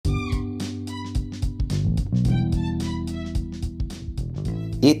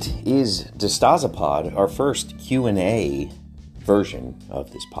It is DeStasapod, our first Q&A version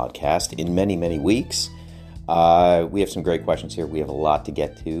of this podcast in many, many weeks. We have some great questions here. We have a lot to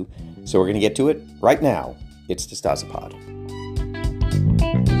get to. So we're going to get to it right now. It's DeStasapod.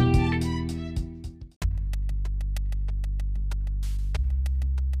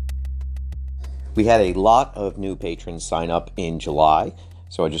 We had a lot of new patrons sign up in July,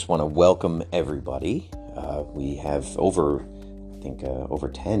 so I just want to welcome everybody. We have over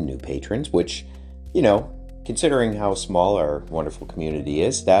 10 new patrons, which, considering how small our wonderful community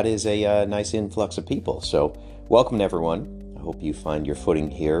is, that is a nice influx of people. So welcome to everyone. I hope you find your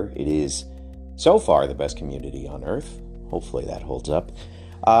footing here. It is so far the best community on earth. Hopefully that holds up.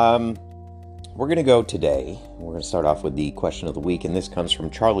 We're going to go today. We're going to start off with the question of the week, and this comes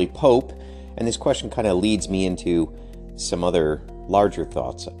from Charlie Pope. And this question kind of leads me into some other larger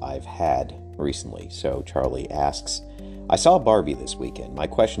thoughts I've had recently. So Charlie asks, I saw Barbie this weekend. My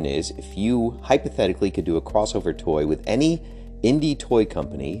question is, if you hypothetically could do a crossover toy with any indie toy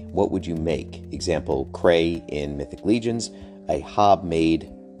company, what would you make? Example, Cray in Mythic Legions, a Hob made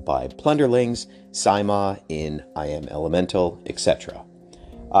by Plunderlings, Saima in I Am Elemental, etc.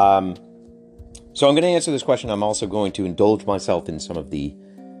 So I'm going to answer this question. I'm also going to indulge myself in some of the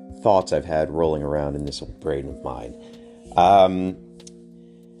thoughts I've had rolling around in this old brain of mine.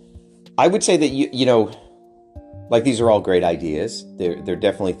 I would say that, these are all great ideas. They're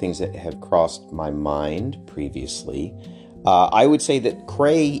definitely things that have crossed my mind previously. I would say that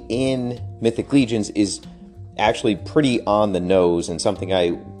Cray in Mythic Legions is actually pretty on the nose and something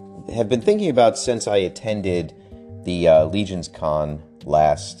I have been thinking about since I attended the Legions Con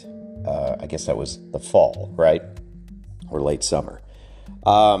last, I guess that was the fall, right? Or late summer.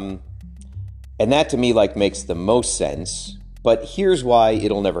 And that to me makes the most sense, but here's why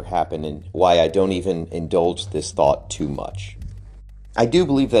it'll never happen and why I don't even indulge this thought too much. I do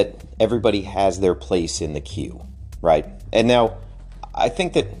believe that everybody has their place in the queue, right? And now I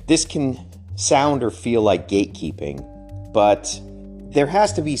think that this can sound or feel like gatekeeping, but there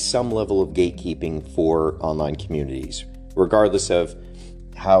has to be some level of gatekeeping for online communities, regardless of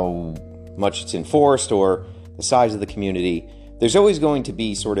how much it's enforced or the size of the community. There's always going to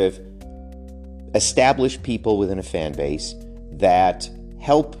be sort of established people within a fan base that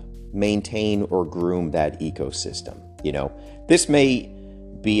help maintain or groom that ecosystem. This may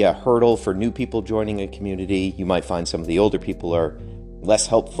be a hurdle for new people joining a community. You might find some of the older people are less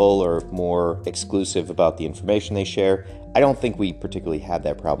helpful or more exclusive about the information they share. I don't think we particularly have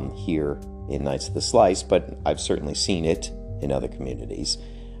that problem here in Knights of the Slice, but I've certainly seen it in other communities.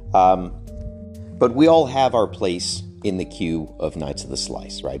 But we all have our place in the queue of Knights of the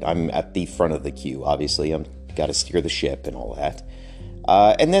Slice, right? I'm at the front of the queue, obviously. I'm got to steer the ship and all that.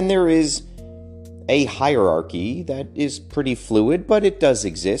 And then there is a hierarchy that is pretty fluid, but it does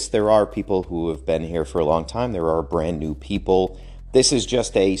exist. There are people who have been here for a long time. There are brand new people. This is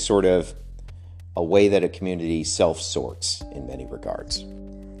just a sort of a way that a community self-sorts in many regards.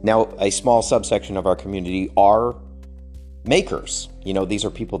 Now, a small subsection of our community are makers. These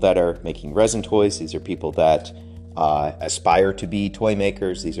are people that are making resin toys. These are people that aspire to be toy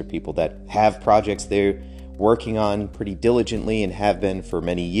makers. These are people that have projects they're working on pretty diligently and have been for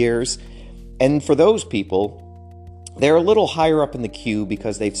many years. And for those people, they're a little higher up in the queue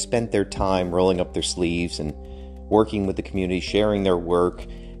because they've spent their time rolling up their sleeves and working with the community, sharing their work,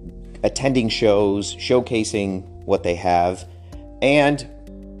 attending shows, showcasing what they have. And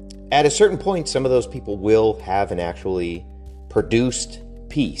at a certain point, some of those people will have an actually produced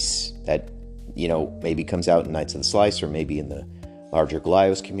piece that maybe comes out in Knights of the Slice, or maybe in the larger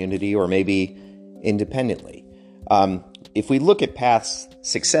Goliaths community, or maybe independently. If we look at past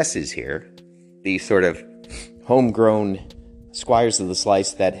successes here, these sort of homegrown Squires of the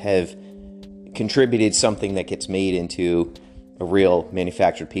Slice that have contributed something that gets made into a real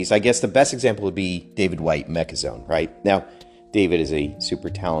manufactured piece, I guess the best example would be David White, Mechazone, right? Now, David is a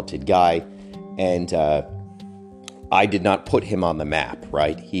super talented guy, and I did not put him on the map,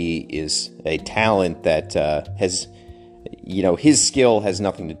 right? He is a talent that has, his skill has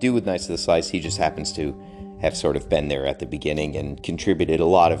nothing to do with Knights of the Slice. He just happens to have sort of been there at the beginning and contributed a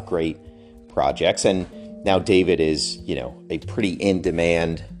lot of great projects. And now David is, a pretty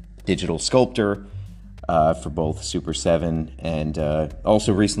in-demand digital sculptor for both Super 7 and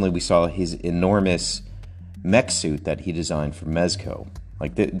also recently we saw his enormous mech suit that he designed for Mezco.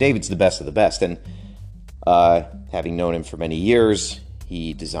 David's the best of the best, and having known him for many years,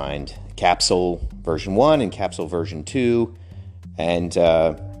 he designed Capsule version 1 and Capsule version 2, and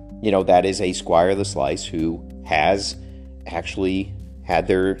that is a Squire of the Slice who has actually had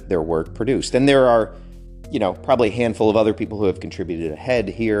their work produced. And there are probably a handful of other people who have contributed a head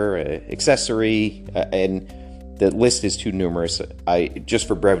here, an accessory, and the list is too numerous. Just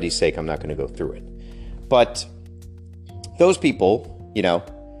for brevity's sake, I'm not going to go through it. But those people,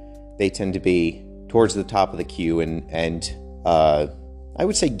 they tend to be towards the top of the queue and I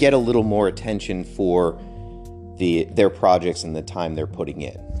would say get a little more attention for their projects and the time they're putting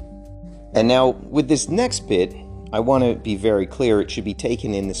in. And now with this next bit, I want to be very clear. It should be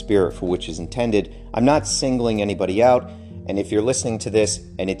taken in the spirit for which is intended. I'm not singling anybody out. And if you're listening to this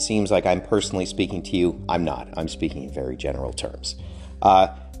and it seems like I'm personally speaking to you, I'm not. I'm speaking in very general terms.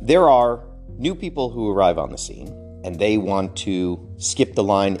 There are new people who arrive on the scene and they want to skip the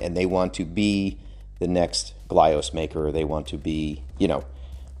line and they want to be the next Glyos maker, or they want to be,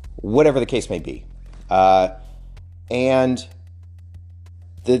 whatever the case may be. And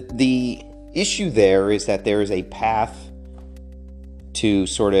the issue there is that there is a path to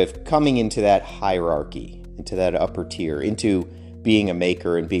sort of coming into that hierarchy, into that upper tier, into being a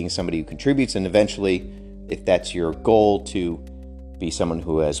maker and being somebody who contributes, and eventually, if that's your goal, to be someone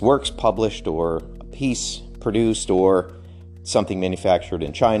who has works published or a piece produced or something manufactured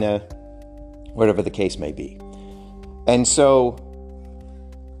in China, whatever the case may be. And so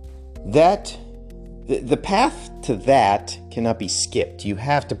the path to that cannot be skipped. You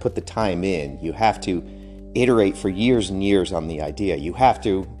have to put the time in. You have to iterate for years and years on the idea. You have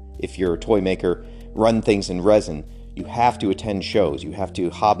to, if you're a toy maker, run things in resin. You have to attend shows. You have to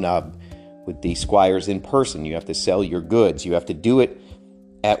hobnob with the squires in person. You have to sell your goods. You have to do it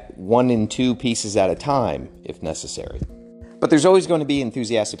at 1 and 2 pieces at a time, if necessary. But there's always going to be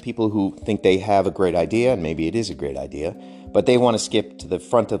enthusiastic people who think they have a great idea, and maybe it is a great idea, but they want to skip to the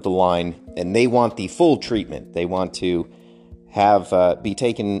front of the line, and they want the full treatment. They want to be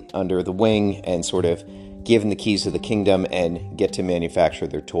taken under the wing and sort of given the keys to the kingdom and get to manufacture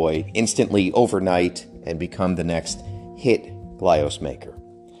their toy instantly, overnight, and become the next hit Glyos maker.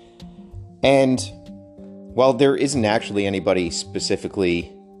 And while there isn't actually anybody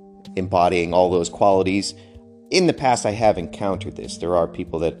specifically embodying all those qualities, in the past I have encountered this. There are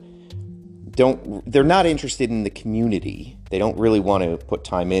people that they're not interested in the community. They don't really want to put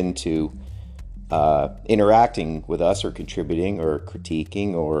time into interacting with us or contributing or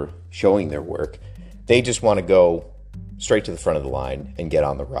critiquing or showing their work. They just want to go straight to the front of the line and get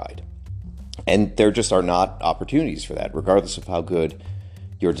on the ride. And there just are not opportunities for that, regardless of how good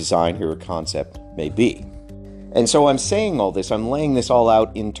your design, your concept may be. And so I'm saying all this, I'm laying this all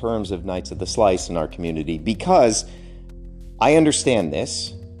out in terms of Knights of the Slice in our community because I understand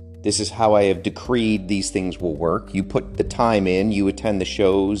this. This is how I have decreed these things will work. You put the time in, you attend the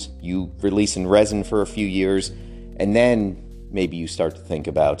shows, you release in resin for a few years, and then maybe you start to think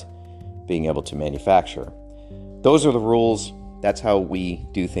about being able to manufacture. Those are the rules. That's how we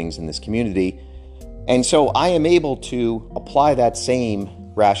do things in this community. And so I am able to apply that same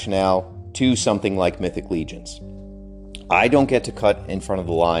rationale to something like Mythic Legions. I don't get to cut in front of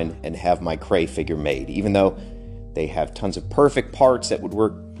the line and have my Cray figure made, even though they have tons of perfect parts that would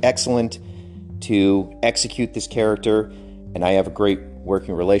work excellent to execute this character, and I have a great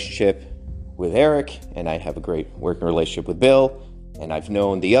working relationship with Eric, and I have a great working relationship with Bill, and I've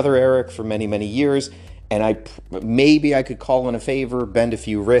known the other Eric for many, many years, and maybe I could call in a favor, bend a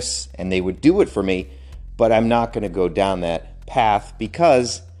few wrists, and they would do it for me, but I'm not going to go down that path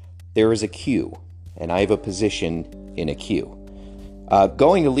because there is a queue, and I have a position in a queue.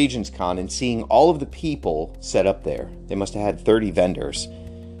 Going to Legions Con and seeing all of the people set up there, they must have had 30 vendors.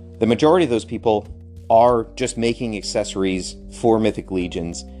 The majority of those people are just making accessories for Mythic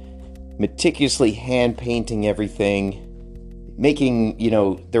Legions, meticulously hand-painting everything, making,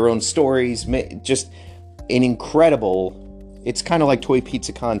 their own stories, just an incredible, it's kind of like Toy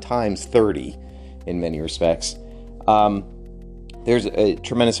Pizza Con times 30 in many respects. There's a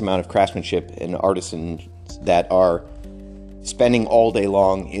tremendous amount of craftsmanship and artisans that are spending all day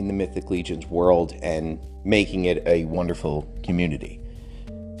long in the Mythic Legions world and making it a wonderful community.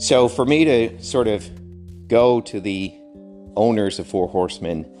 So for me to sort of go to the owners of Four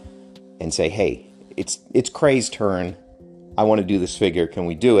Horsemen and say, hey, it's Cray's turn, I want to do this figure, can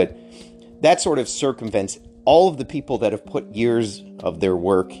we do it? That sort of circumvents all of the people that have put years of their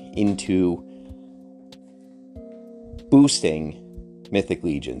work into boosting Mythic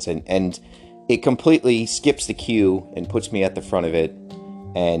Legions, and it completely skips the queue and puts me at the front of it,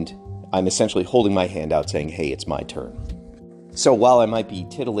 and I'm essentially holding my hand out saying, hey, it's my turn. So while I might be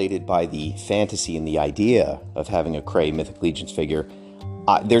titillated by the fantasy and the idea of having a Cray Mythic Legions figure,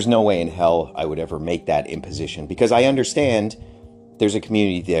 there's no way in hell I would ever make that imposition, because I understand there's a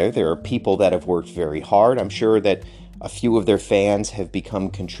community there. There are people that have worked very hard. I'm sure that a few of their fans have become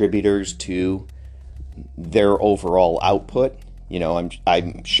contributors to their overall output.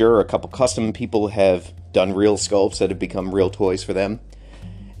 I'm sure a couple custom people have done real sculpts that have become real toys for them.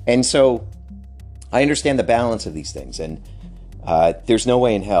 And so I understand the balance of these things. And there's no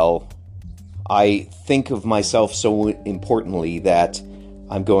way in hell I think of myself so importantly that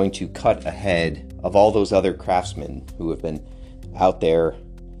I'm going to cut ahead of all those other craftsmen who have been out there,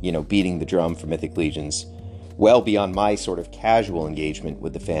 beating the drum for Mythic Legions well beyond my sort of casual engagement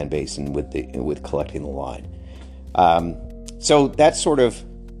with the fan base and with collecting the line. So that's sort of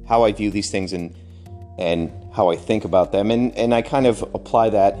how I view these things and how I think about them. And I kind of apply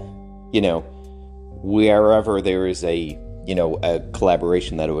that, wherever there is a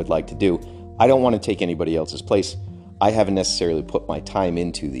collaboration that I would like to do. I don't want to take anybody else's place. I haven't necessarily put my time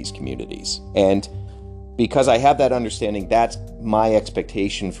into these communities. And because I have that understanding, that's my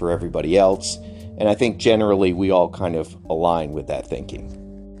expectation for everybody else. And I think generally we all kind of align with that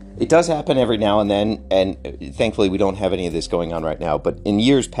thinking. It does happen every now and then, and thankfully we don't have any of this going on right now, but in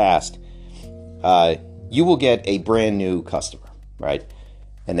years past, you will get a brand new customer, right?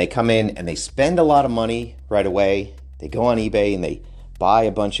 And they come in and they spend a lot of money right away. They go on eBay and they buy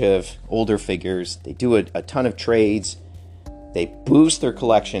a bunch of older figures. They do a ton of trades. They boost their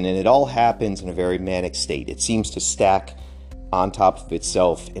collection, and it all happens in a very manic state. It seems to stack on top of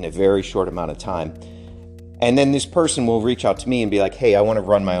itself in a very short amount of time. And then this person will reach out to me and be like, hey, I want to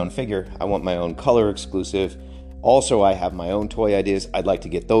run my own figure. I want my own color exclusive. Also, I have my own toy ideas. I'd like to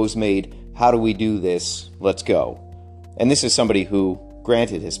get those made. How do we do this? Let's go. And this is somebody who,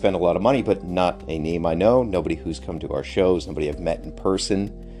 granted, has spent a lot of money, but not a name I know. Nobody who's come to our shows. Nobody I've met in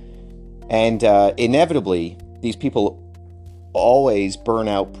person. And inevitably, these people always burn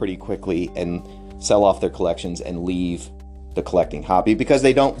out pretty quickly and sell off their collections and leave the collecting hobby because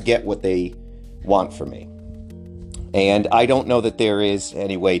they don't get what they want from me. And I don't know that there is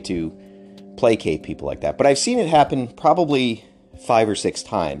any way to placate people like that. But I've seen it happen probably 5 or 6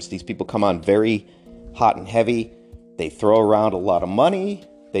 times. These people come on very hot and heavy. They throw around a lot of money.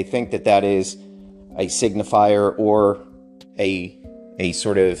 They think that that is a signifier or a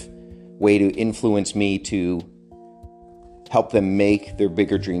sort of way to influence me to help them make their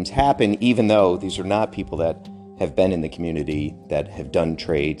bigger dreams happen, even though these are not people that have been in the community, that have done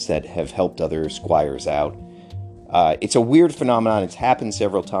trades, that have helped other squires out. It's a weird phenomenon. It's happened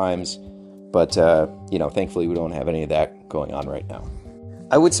several times, but thankfully we don't have any of that going on right now.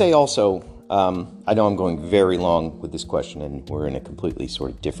 I would say also, I know I'm going very long with this question, and we're in a completely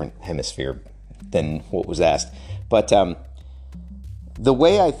sort of different hemisphere than what was asked. But the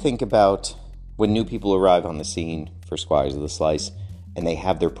way I think about when new people arrive on the scene for Squires of the Slice, and they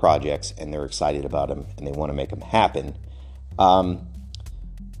have their projects, and they're excited about them, and they want to make them happen, I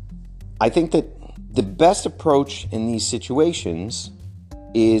think that the best approach in these situations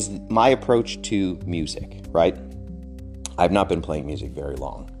is my approach to music, right? I've not been playing music very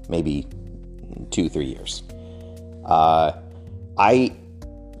long, maybe 2-3 years. I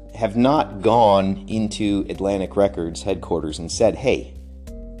have not gone into Atlantic Records headquarters and said, hey,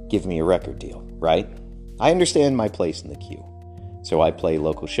 give me a record deal, right? I understand my place in the queue. So I play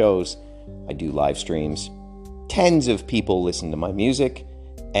local shows, I do live streams, tens of people listen to my music,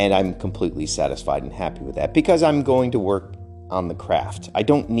 and I'm completely satisfied and happy with that because I'm going to work on the craft. I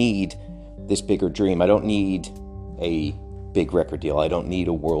don't need this bigger dream. I don't need a big record deal. I don't need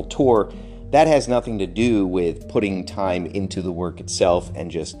a world tour. That has nothing to do with putting time into the work itself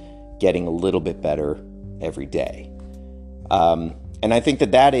and just getting a little bit better every day. And I think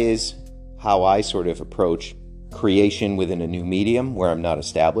that that is how I sort of approach creation within a new medium where I'm not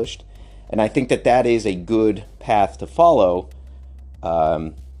established. And I think that that is a good path to follow,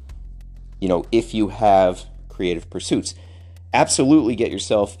 if you have creative pursuits. Absolutely get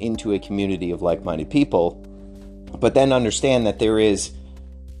yourself into a community of like-minded people, but then understand that there is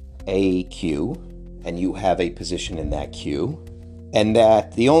a queue, and you have a position in that queue, and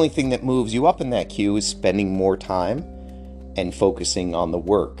that the only thing that moves you up in that queue is spending more time and focusing on the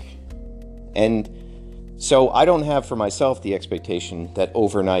work. And so I don't have for myself the expectation that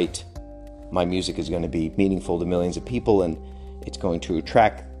overnight my music is going to be meaningful to millions of people and it's going to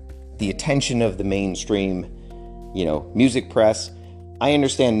attract the attention of the mainstream, music press. I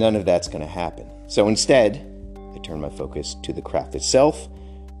understand none of that's going to happen. So instead, I turn my focus to the craft itself,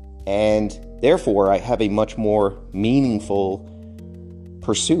 and therefore I have a much more meaningful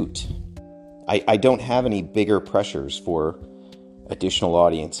pursuit. I don't have any bigger pressures for additional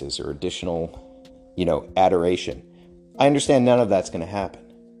audiences or additional, adoration. I understand none of that's going to happen,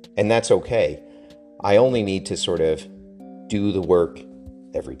 and that's okay. I only need to sort of do the work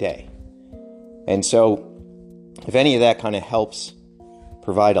every day. And so if any of that kind of helps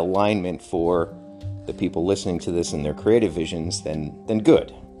provide alignment for the people listening to this and their creative visions, then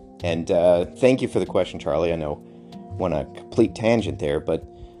good. And thank you for the question, Charlie. I know I went on a complete tangent there, but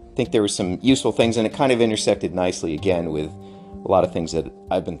I think there were some useful things, and it kind of intersected nicely again with a lot of things that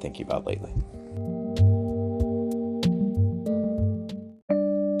I've been thinking about lately.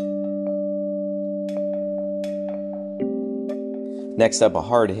 Next up, a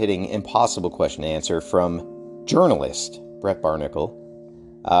hard-hitting, impossible question to answer from journalist Brett Barnicle.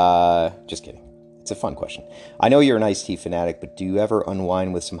 Just kidding. It's a fun question. I know you're an iced tea fanatic, but do you ever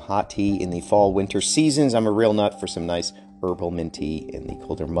unwind with some hot tea in the fall-winter seasons? I'm a real nut for some nice herbal mint tea in the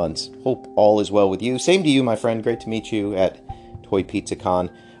colder months. Hope all is well with you. Same to you, my friend. Great to meet you at Toy Pizza Con.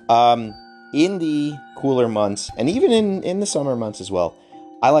 In the cooler months, and even in the summer months as well,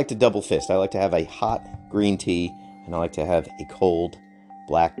 I like to double fist. I like to have a hot green tea, and I like to have a cold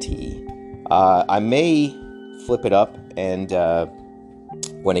black tea. I may flip it up, and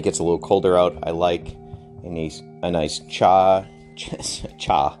when it gets a little colder out, I like a nice cha.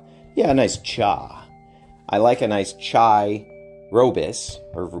 Yeah, a nice cha. I like a nice chai robis,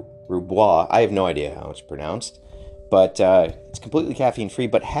 or roubois. I have no idea how it's pronounced. But it's completely caffeine-free,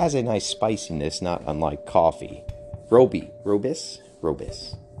 but has a nice spiciness, not unlike coffee. Robis?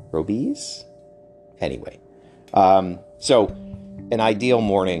 Anyway. So, an ideal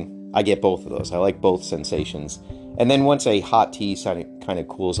morning, I get both of those. I like both sensations. And then once a hot tea kind of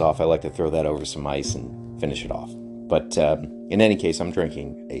cools off, I like to throw that over some ice and finish it off. But in any case, I'm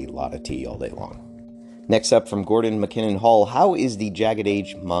drinking a lot of tea all day long. Next up from Gordon McKinnon Hall, how is the Jagged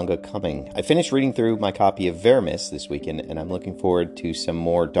Age manga coming? I finished reading through my copy of Vermis this weekend, and I'm looking forward to some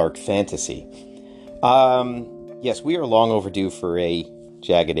more dark fantasy. Yes, we are long overdue for a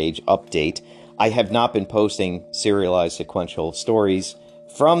Jagged Age update. I have not been posting serialized sequential stories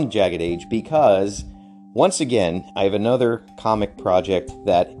from Jagged Age because, once again, I have another comic project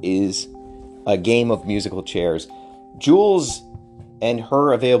that is a game of musical chairs. Jules and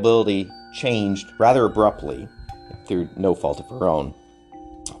her availability changed rather abruptly, through no fault of her own,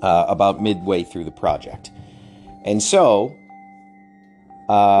 about midway through the project. And so,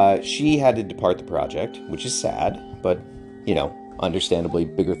 she had to depart the project, which is sad, but, understandably,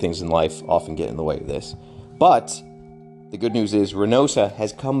 bigger things in life often get in the way of this. But the good news is Renosa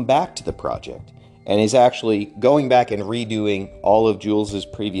has come back to the project and is actually going back and redoing all of Jules's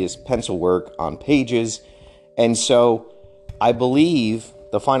previous pencil work on pages. And so I believe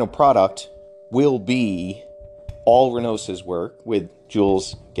the final product will be all Renosa's work, with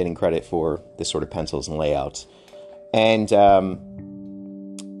Jules getting credit for the sort of pencils and layouts. And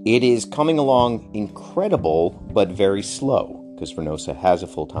it is coming along incredible, but very slow, because Renosa has a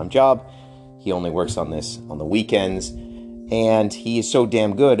full-time job. He only works on this on the weekends, and he is so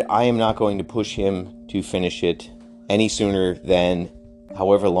damn good, I am not going to push him to finish it any sooner than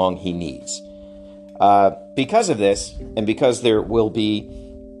however long he needs. Because of this, and because there will be,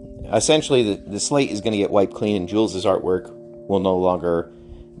 essentially the slate is going to get wiped clean and Jules' artwork will no longer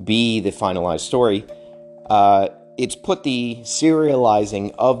be the finalized story, it's put the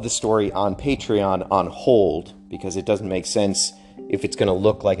serializing of the story on Patreon on hold, because it doesn't make sense if it's going to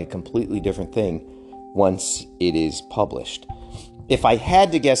look like a completely different thing once it is published. If I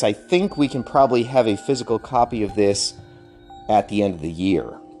had to guess, I think we can probably have a physical copy of this at the end of the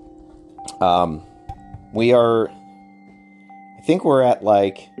year. I think we're at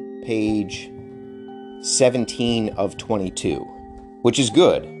page 17 of 22, which is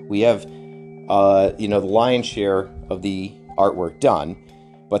good. We have, the lion's share of the artwork done,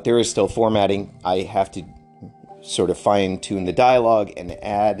 but there is still formatting. I have to sort of fine-tune the dialogue and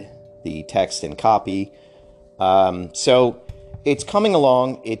add the text and copy. So it's coming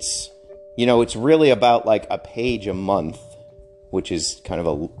along. It's really about a page a month, which is kind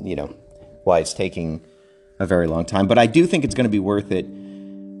of why it's taking a very long time. But I do think it's going to be worth it.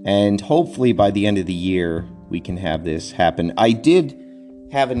 And hopefully by the end of the year, we can have this happen. I did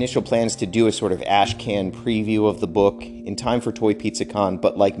have initial plans to do a sort of ashcan preview of the book in time for Toy Pizza Con,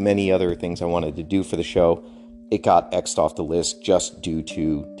 but like many other things I wanted to do for the show, it got X'd off the list just due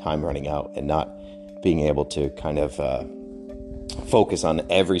to time running out and not being able to kind of focus on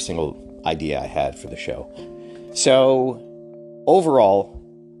every single idea I had for the show. So overall,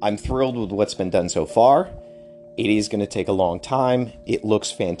 I'm thrilled with what's been done so far. It is going to take a long time. It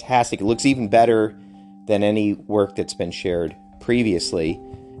looks fantastic. It looks even better than any work that's been shared previously.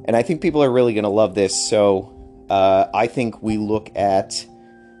 And I think people are really going to love this. So I think we look at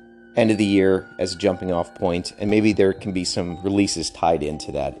end of the year as a jumping off point, and maybe there can be some releases tied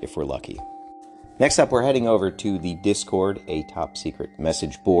into that if we're lucky. Next up, we're heading over to the Discord, a top secret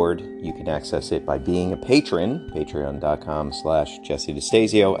message board. You can access it by being a patron, patreon.com/Jesse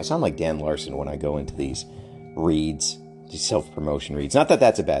DeStasio. I sound like Dan Larson when I go into these reads, these self-promotion reads. Not that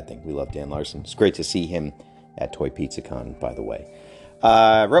that's a bad thing. We love Dan Larson. It's great to see him at Toy Pizza Con, by the way.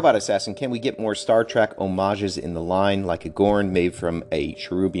 Robot Assassin, can we get more Star Trek homages in the line, like a Gorn made from a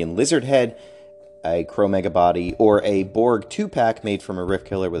Cherubian lizard head, a Cro-Mega body, or a Borg 2-pack made from a Rift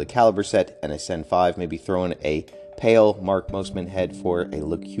Killer with a caliber set and a Sen 5, maybe throw in a pale Mark Mosman head for a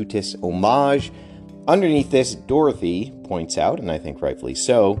Locutus homage? Underneath this, Dorothy points out, and I think rightfully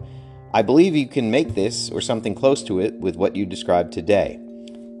so, I believe you can make this or something close to it with what you described today.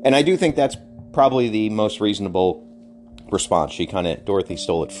 And I do think that's probably the most reasonable response. Dorothy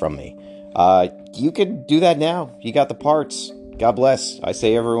stole it from me. You could do that now. You got the parts. God bless. I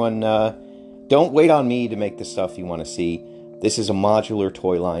say everyone, don't wait on me to make the stuff you want to see. This is a modular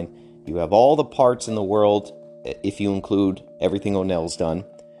toy line. You have all the parts in the world, if you include everything O'Nell's done.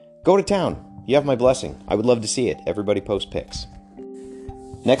 Go to town. You have my blessing. I would love to see it. Everybody post pics.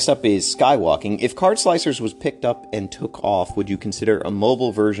 Next up is Skywalking. If Card Slicers was picked up and took off, would you consider a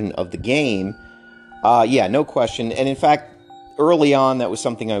mobile version of the game? Yeah, no question. And in fact, early on, that was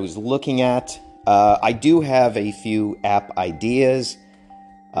something I was looking at. I do have a few app ideas.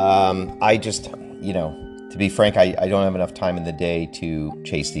 I just, to be frank, I don't have enough time in the day to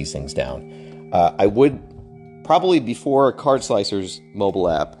chase these things down. I would, probably before a Card Slicers mobile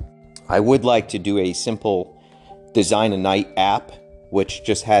app, I would like to do a simple Design a Night app, which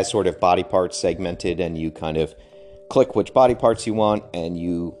just has sort of body parts segmented, and you kind of click which body parts you want, and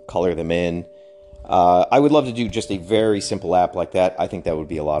you color them in. I would love to do just a very simple app like that. I think that would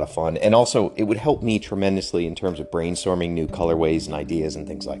be a lot of fun. And also, it would help me tremendously in terms of brainstorming new colorways and ideas and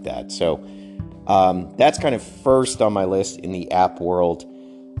things like that. So that's kind of first on my list in the app world.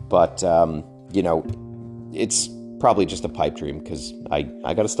 But, it's probably just a pipe dream because I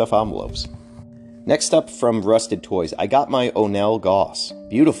got to stuff envelopes. Next up from Rusted Toys, I got my O'Nell Goss.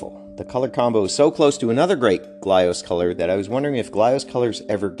 Beautiful. The color combo is so close to another great Glyos color that I was wondering if Glyos colors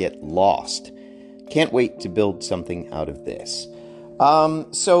ever get lost. Can't wait to build something out of this.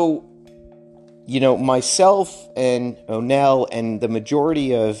 Myself and O'Nell and the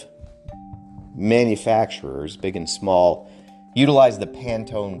majority of manufacturers, big and small, utilize the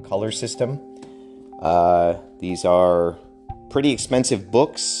Pantone color system. These are pretty expensive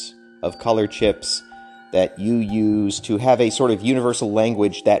books of color chips that you use to have a sort of universal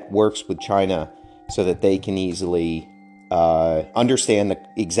language that works with China so that they can easily understand the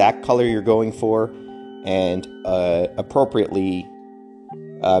exact color you're going for and appropriately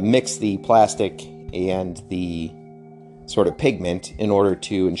mix the plastic and the sort of pigment in order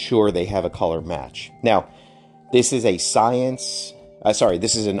to ensure they have a color match. Now, this is a science,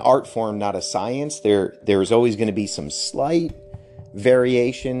 this is an art form, not a science. There's always going to be some slight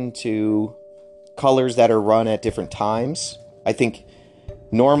variation to colors that are run at different times. I think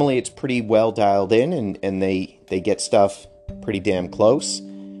normally it's pretty well dialed in and they get stuff pretty damn close.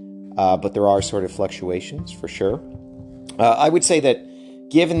 But there are sort of fluctuations for sure. I would say that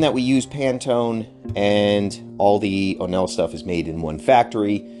given that we use Pantone and all the O'Nell stuff is made in one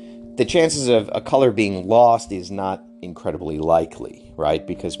factory, the chances of a color being lost is not incredibly likely, right?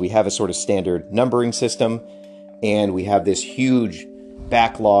 Because we have a sort of standard numbering system and we have this huge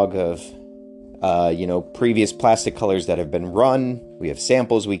backlog of previous plastic colors that have been run. We have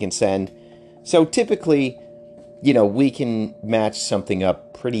samples we can send. So typically, we can match something up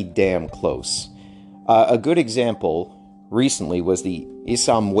pretty damn close. A good example recently was the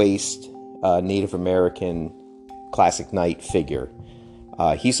Issam Waste Native American Classic Knight figure.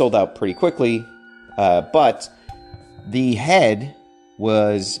 He sold out pretty quickly, but the head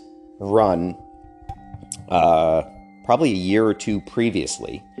was run probably a year or two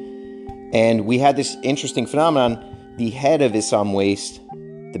previously. And we had this interesting phenomenon. The head of Issam Waste,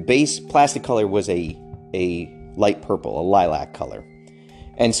 the base plastic color was a light purple, a lilac color.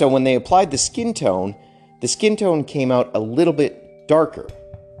 And so when they applied the skin tone came out a little bit darker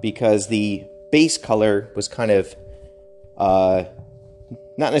because the base color was kind of not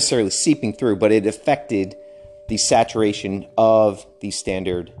necessarily seeping through, but it affected the saturation of the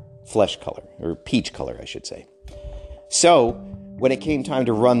standard flesh color, or peach color, I should say. So when it came time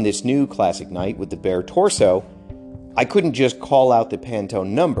to run this new Classic Knight with the bare torso, I couldn't just call out the Pantone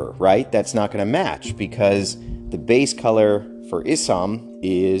number, right? That's not going to match because the base color for Issam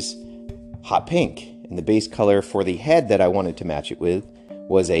is hot pink, and the base color for the head that I wanted to match it with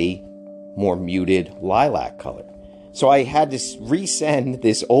was a more muted lilac color. So I had to resend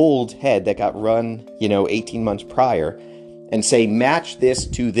this old head that got run, 18 months prior, and say, match this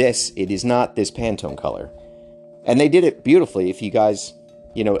to this. It is not this Pantone color. And they did it beautifully. If you guys,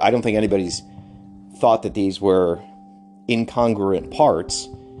 I don't think anybody's thought that these were incongruent parts,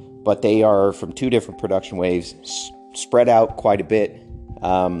 but they are from two different production waves, spread out quite a bit.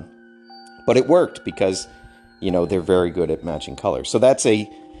 But it worked because, they're very good at matching colors. So that's a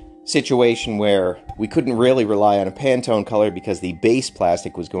situation where we couldn't really rely on a Pantone color because the base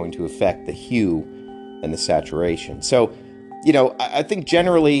plastic was going to affect the hue and the saturation. So, I think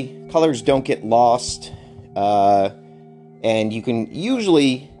generally colors don't get lost, and you can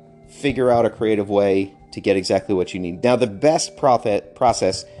usually figure out a creative way to get exactly what you need. Now, the best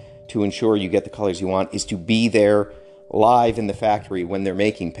process to ensure you get the colors you want is to be there live in the factory when they're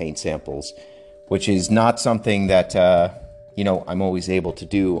making paint samples, which is not something that, I'm always able to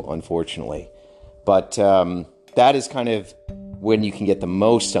do, unfortunately. But that is kind of when you can get the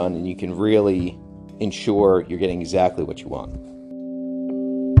most done and you can really ensure you're getting exactly what you want.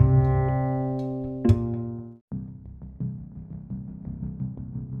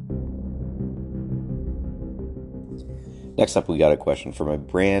 Next up, we got a question from a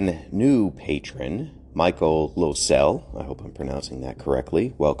brand new patron, Michael Losell. I hope I'm pronouncing that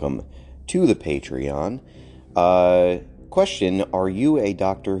correctly. Welcome to the Patreon. Question, are you a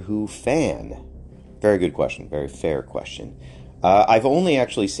Doctor Who fan? Very good question. Very fair question. I've only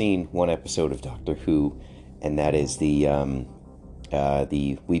actually seen one episode of Doctor Who, and that is the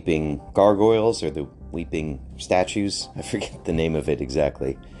Weeping Gargoyles, or the Weeping Statues. I forget the name of it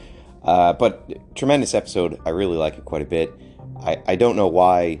exactly. But tremendous episode. I really like it quite a bit. I don't know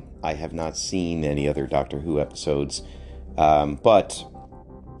why I have not seen any other Doctor Who episodes, but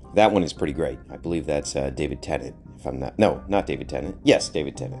that one is pretty great. I believe that's David Tennant. Not David Tennant. Yes,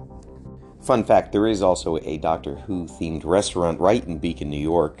 David Tennant. Fun fact, there is also a Doctor Who themed restaurant right in Beacon, New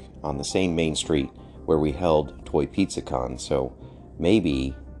York, on the same main street where we held Toy Pizza Con, so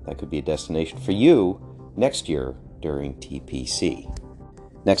maybe that could be a destination for you next year during TPC.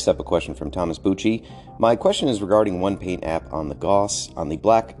 Next up, a question from Thomas Bucci. My question is regarding one paint app on the Goss. On the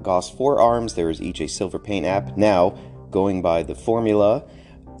black Goss forearms, there is each a silver paint app. Now, going by the formula,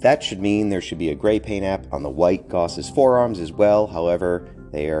 that should mean there should be a gray paint app on the white Goss's forearms as well. However,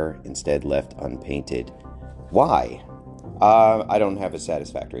 they are instead left unpainted. Why? I don't have a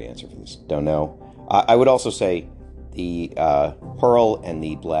satisfactory answer for this. Don't know. I would also say the Pearl and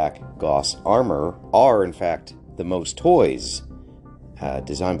the black Goss armor are, in fact, the Most Toys,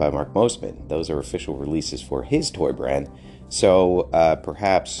 designed by Mark Mosman. Those are official releases for his toy brand. So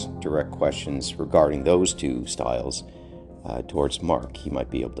perhaps direct questions regarding those two styles towards Mark. He might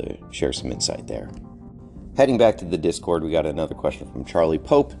be able to share some insight there. Heading back to the Discord, we got another question from Charlie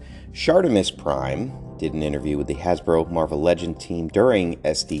Pope. Shartimus Prime did an interview with the Hasbro Marvel Legend team during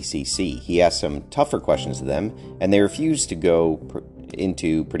SDCC. He asked some tougher questions to them, and they refused to go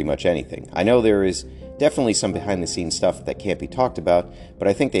into pretty much anything. I know there is definitely some behind-the-scenes stuff that can't be talked about, but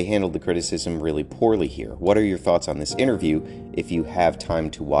I think they handled the criticism really poorly here. What are your thoughts on this interview, if you have time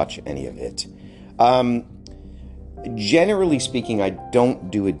to watch any of it? Generally speaking, I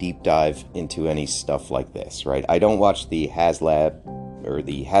don't do a deep dive into any stuff like this, right? I don't watch the HasLab or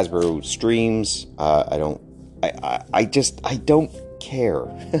the Hasbro streams. I don't care.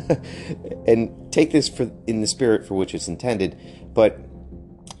 And take this in the spirit for which it's intended, but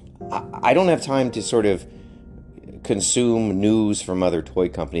I don't have time to sort of consume news from other toy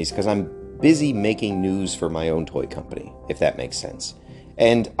companies because I'm busy making news for my own toy company, if that makes sense.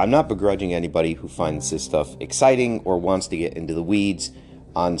 And I'm not begrudging anybody who finds this stuff exciting or wants to get into the weeds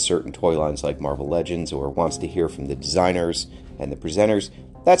on certain toy lines like Marvel Legends, or wants to hear from the designers and the presenters.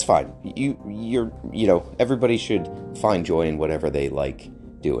 That's fine. Everybody should find joy in whatever they like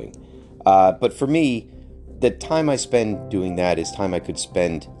doing. But for me, the time I spend doing that is time I could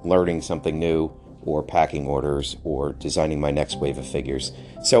spend learning something new, or packing orders, or designing my next wave of figures.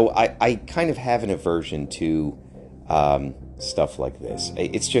 So I kind of have an aversion to stuff like this.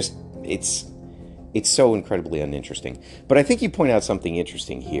 It's so incredibly uninteresting. But I think you point out something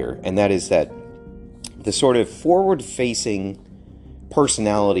interesting here, and that is that the sort of forward-facing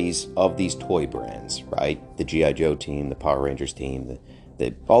personalities of these toy brands, right? The G.I. Joe team, the Power Rangers team,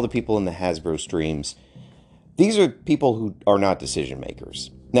 all the people in the Hasbro streams, these are people who are not decision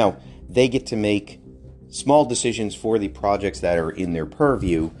makers. Now, they get to make small decisions for the projects that are in their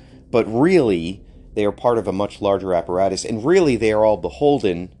purview, but really, they are part of a much larger apparatus, and really, they are all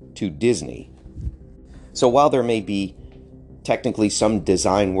beholden to Disney. So while there may be technically some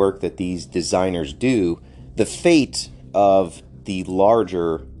design work that these designers do, the fate of the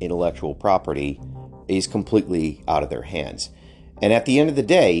larger intellectual property is completely out of their hands. And at the end of the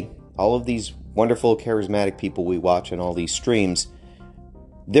day, all of these wonderful, charismatic people we watch on all these streams,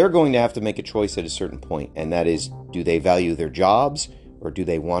 they're going to have to make a choice at a certain point, and that is, do they value their jobs or do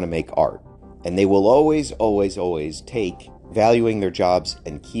they want to make art? And they will always, always, always take valuing their jobs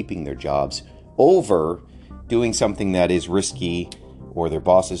and keeping their jobs over doing something that is risky or their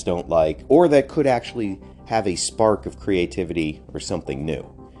bosses don't like, or that could actually have a spark of creativity or something new.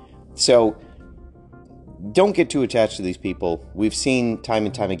 So don't get too attached to these people. We've seen time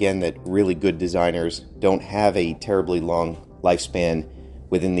and time again that really good designers don't have a terribly long lifespan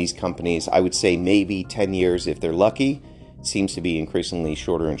within these companies. I would say maybe 10 years if they're lucky. It seems to be increasingly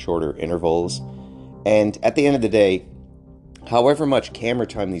shorter and shorter intervals. And at the end of the day, however much camera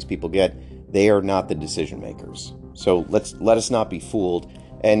time these people get, they are not the decision makers. So let us not be fooled.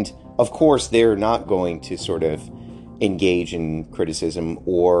 And of course, they're not going to sort of engage in criticism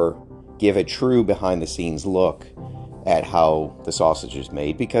or give a true behind-the-scenes look at how the sausage is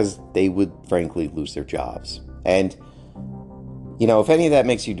made, because they would frankly lose their jobs. And, you know, if any of that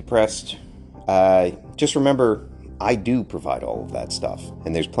makes you depressed, just remember, I do provide all of that stuff.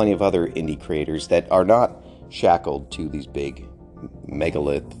 And there's plenty of other indie creators that are not shackled to these big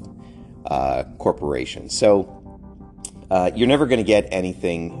megalith corporations. So you're never going to get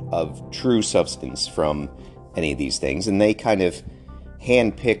anything of true substance from any of these things. And they kind of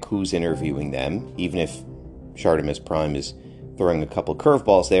handpick who's interviewing them, even if Shartimus Prime is throwing a couple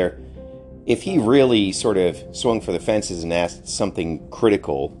curveballs there. If he really sort of swung for the fences and asked something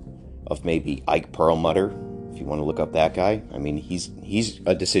critical of maybe Ike Perlmutter, if you want to look up that guy, I mean, he's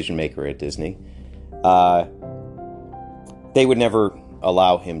a decision maker at Disney, they would never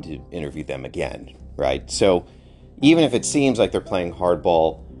allow him to interview them again, right? So even if it seems like they're playing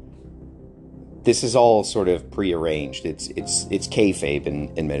hardball, this is all sort of prearranged. It's kayfabe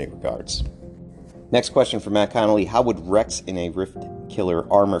in many regards. Next question from Matt Connolly. How would Rex in a Rift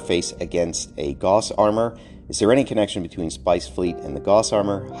Killer armor face against a Gauss armor? Is there any connection between Spice Fleet and the Gauss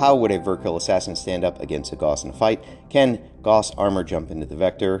armor? How would a Verkill assassin stand up against a Gauss in a fight? Can Gauss armor jump into the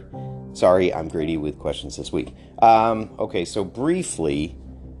Vector? Sorry, I'm greedy with questions this week. Okay, so briefly,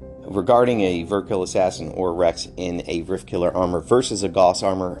 regarding a Verkill assassin or Rex in a Rift Killer armor versus a Gauss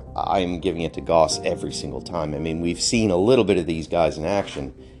armor, I'm giving it to Gauss every single time. I mean, we've seen a little bit of these guys in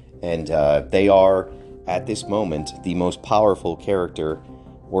action, and they are, at this moment, the most powerful character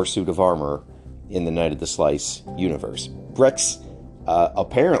or suit of armor in the Night of the Slice universe. Rex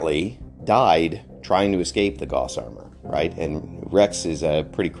apparently died trying to escape the Gauss armor, right? And Rex is a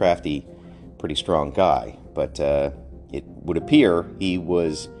pretty crafty, pretty strong guy, but it would appear he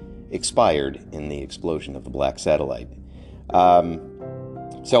was expired in the explosion of the Black Satellite.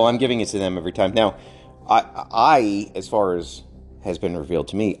 So I'm giving it to them every time. Now, I, as far as has been revealed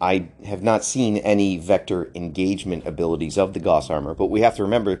to me, I have not seen any Vector engagement abilities of the Gauss armor, but we have to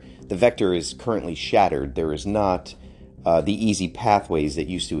remember the Vector is currently shattered. There is not the easy pathways that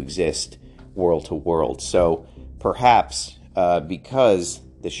used to exist world to world. So perhaps because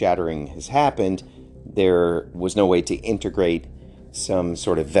the shattering has happened, there was no way to integrate some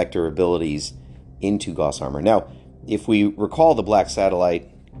sort of Vector abilities into Gauss armor. Now, if we recall the Black Satellite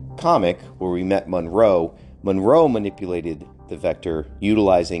comic where we met Monroe, Monroe manipulated the Vector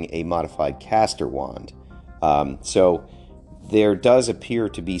utilizing a modified caster wand. So there does appear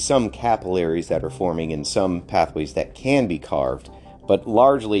to be some capillaries that are forming and some pathways that can be carved, but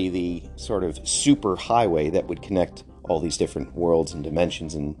largely the sort of super highway that would connect all these different worlds and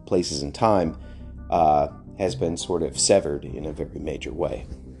dimensions and places in time has been sort of severed in a very major way.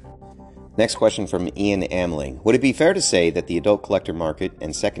 Next question from Ian Amling. Would it be fair to say that the adult collector market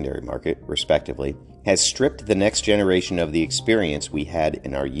and secondary market, respectively, has stripped the next generation of the experience we had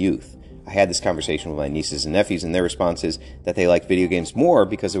in our youth? I had this conversation with my nieces and nephews, and their response is that they like video games more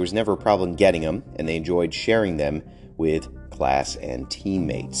because there was never a problem getting them, and they enjoyed sharing them with class and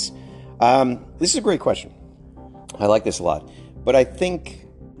teammates. This is a great question. I like this a lot. But I think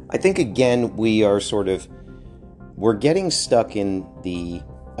again, we're getting stuck in the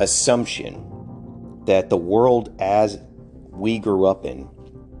assumption that the world as we grew up in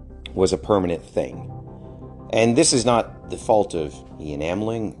was a permanent thing. And this is not the fault of Ian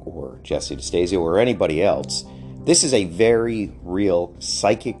Amling or Jesse DeStasapod or anybody else. This is a very real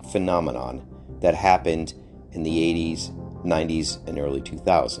psychic phenomenon that happened in the 80s, 90s, and early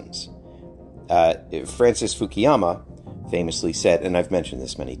 2000s. Francis Fukuyama famously said, and I've mentioned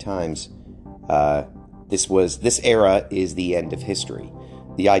this many times, this era is the end of history.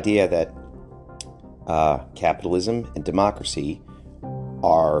 The idea that capitalism and democracy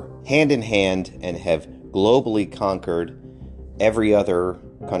are hand in hand and have globally conquered every other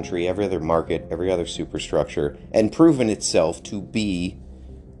country, every other market, every other superstructure, and proven itself to be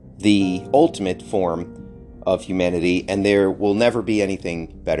the ultimate form of humanity, and there will never be anything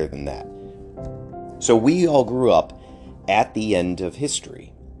better than that. So we all grew up at the end of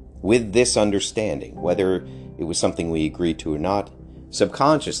history with this understanding, whether it was something we agreed to or not.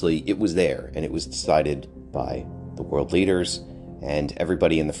 Subconsciously, it was there, and it was decided by the world leaders and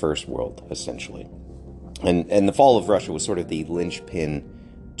everybody in the first world, essentially. And the fall of Russia was sort of the linchpin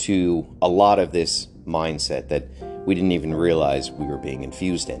to a lot of this mindset that we didn't even realize we were being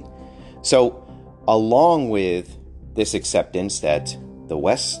infused in. So, along with this acceptance that the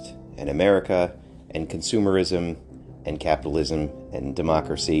West and America and consumerism and capitalism and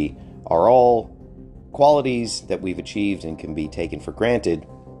democracy are all qualities that we've achieved and can be taken for granted,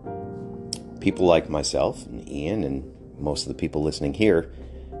 people like myself and Ian and most of the people listening here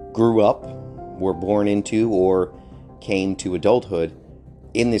grew up, were born into, or came to adulthood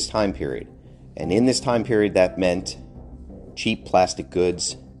in this time period. And in this time period, that meant cheap plastic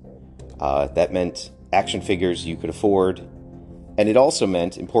goods, that meant action figures you could afford, and it also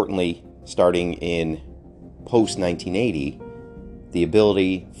meant, importantly, starting in post-1980, the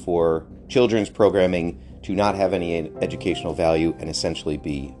ability for children's programming to not have any educational value and essentially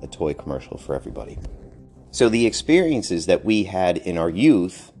be a toy commercial for everybody. So the experiences that we had in our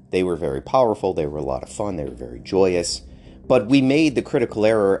youth, they were very powerful, they were a lot of fun, they were very joyous, but we made the critical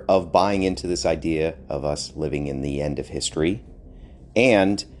error of buying into this idea of us living in the end of history,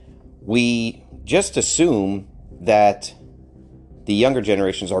 and we just assume that the younger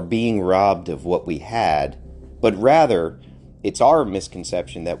generations are being robbed of what we had, but rather it's our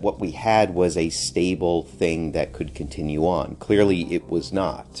misconception that what we had was a stable thing that could continue on. Clearly it was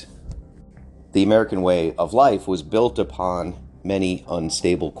not. The American way of life was built upon many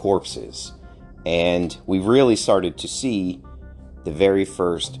unstable corpses, and we really started to see the very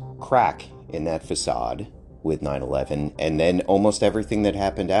first crack in that facade with 9/11, and then almost everything that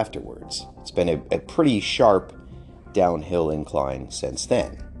happened afterwards. It's been a pretty sharp downhill incline since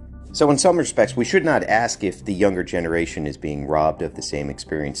then. So in some respects, we should not ask if the younger generation is being robbed of the same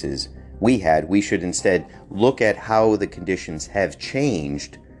experiences we had. We should instead look at how the conditions have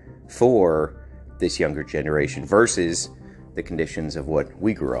changed for this younger generation versus the conditions of what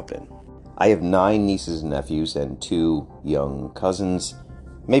we grew up in. I have 9 nieces and nephews and 2 young cousins,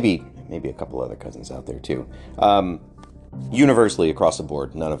 maybe a couple other cousins out there too. Universally across the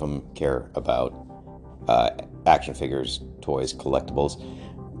board, none of them care about action figures, toys, collectibles.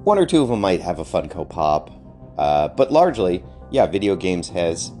 1 or 2 of them might have a Funko Pop, but largely, yeah, video games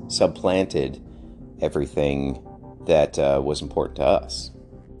has supplanted everything that was important to us.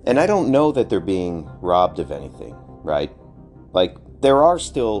 And I don't know that they're being robbed of anything, right? Like, there are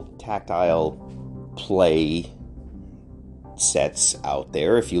still tactile play sets out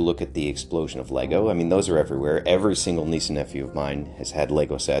there. If you look at the explosion of Lego, I mean, those are everywhere. Every single niece and nephew of mine has had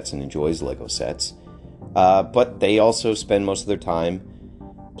Lego sets and enjoys Lego sets. But they also spend most of their time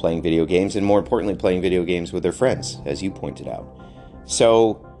playing video games, and more importantly, playing video games with their friends, as you pointed out.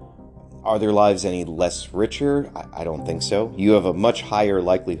 So, are their lives any less richer? I don't think so. You have a much higher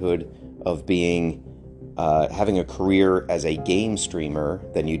likelihood of being having a career as a game streamer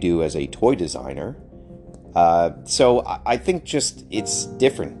than you do as a toy designer. So I think just it's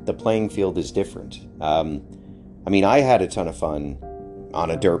different. The playing field is different. I mean, I had a ton of fun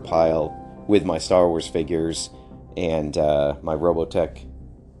on a dirt pile with my Star Wars figures and my Robotech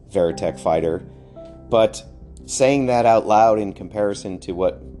Veritech fighter. But saying that out loud in comparison to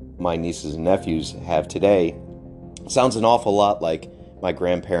what my nieces and nephews have today sounds an awful lot like my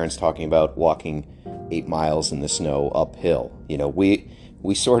grandparents talking about walking 8 miles in the snow uphill. You know, we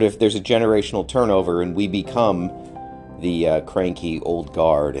sort of, there's a generational turnover, and we become the cranky old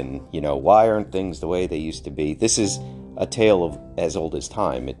guard, and, you know, why aren't things the way they used to be? This is a tale of as old as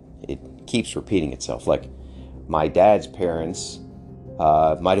time. It keeps repeating itself. Like, my dad's parents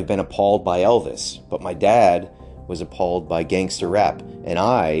might have been appalled by Elvis, but my dad was appalled by gangster rap, and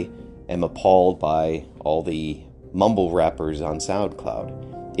I am appalled by all the mumble rappers on SoundCloud.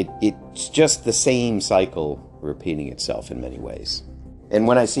 It's just the same cycle repeating itself in many ways. And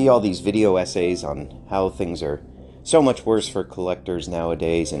when I see all these video essays on how things are so much worse for collectors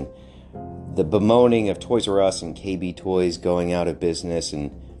nowadays, and the bemoaning of Toys R Us and KB Toys going out of business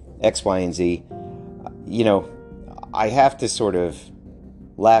and X, Y, and Z, you know, I have to sort of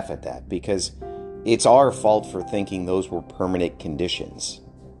laugh at that, because it's our fault for thinking those were permanent conditions,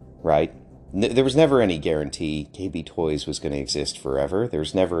 right? There was never any guarantee KB Toys was going to exist forever. There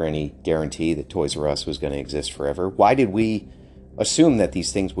was never any guarantee that Toys R Us was going to exist forever. Why did we assume that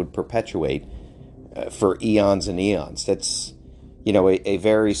these things would perpetuate for eons and eons? That's, you know, a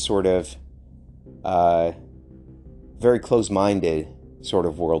very sort of very close-minded sort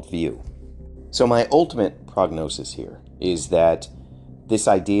of worldview. So my ultimate prognosis here is that this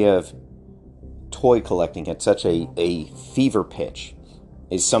idea of toy collecting at such a fever pitch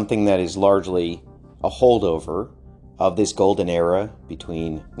is something that is largely a holdover of this golden era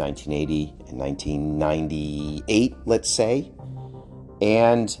between 1980 and 1998, let's say,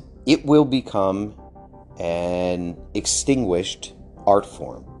 and it will become an extinguished art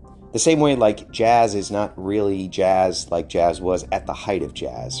form. The same way like jazz is not really jazz like jazz was at the height of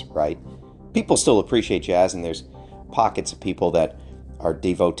jazz, right? People still appreciate jazz, and there's pockets of people that are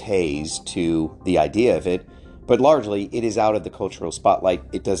devotees to the idea of it, but largely it is out of the cultural spotlight.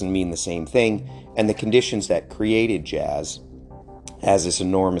 It doesn't mean the same thing, and the conditions that created jazz as this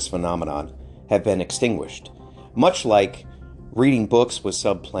enormous phenomenon have been extinguished. Much like reading books was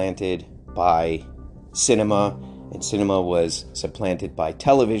supplanted by cinema, and cinema was supplanted by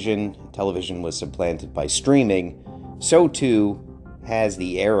television, television was supplanted by streaming, so too has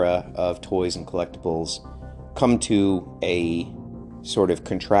the era of toys and collectibles come to a sort of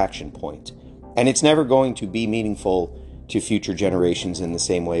contraction point. And it's never going to be meaningful to future generations in the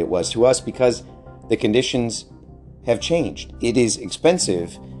same way it was to us, because the conditions have changed. It is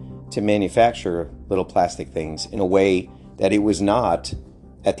expensive to manufacture little plastic things in a way that it was not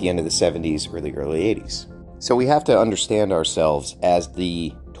at the end of the 70s or the early 80s. So we have to understand ourselves as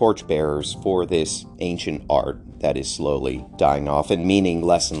the torchbearers for this ancient art that is slowly dying off and meaning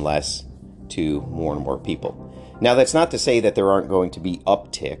less and less to more and more people. Now, that's not to say that there aren't going to be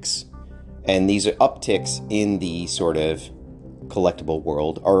upticks, and these upticks in the sort of collectible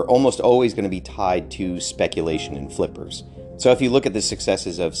world are almost always going to be tied to speculation and flippers. So if you look at the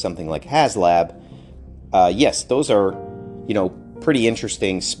successes of something like HasLab, yes, those are, pretty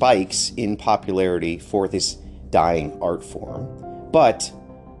interesting spikes in popularity for this dying art form, but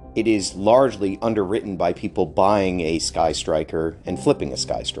it is largely underwritten by people buying a Sky Striker and flipping a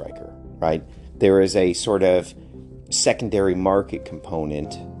Sky Striker, right? There is a sort of secondary market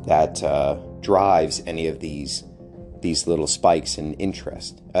component that drives any of these little spikes in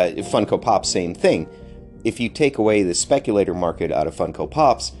interest. Funko Pop, same thing. If you take away the speculator market out of Funko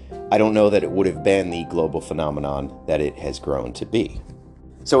Pops, I don't know that it would have been the global phenomenon that it has grown to be.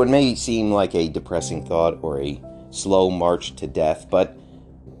 So it may seem like a depressing thought or a slow march to death, but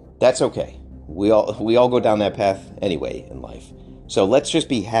that's okay. We all go down that path anyway in life. So let's just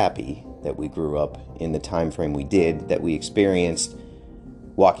be happy that we grew up in the time frame we did, that we experienced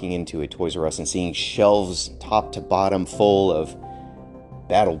walking into a Toys R Us and seeing shelves top to bottom full of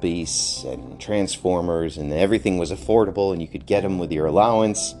Battle Beasts and Transformers, and everything was affordable and you could get them with your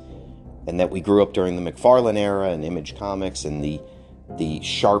allowance, and that we grew up during the McFarlane era and Image Comics and the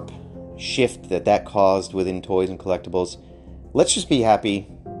sharp shift that caused within toys and collectibles. Let's just be happy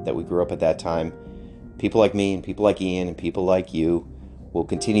that we grew up at that time. People like me and people like Ian and people like you will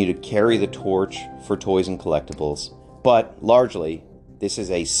continue to carry the torch for toys and collectibles, but largely this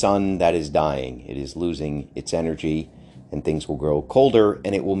is a sun that is dying. It is losing its energy, and things will grow colder,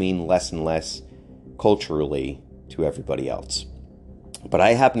 and it will mean less and less culturally to everybody else. But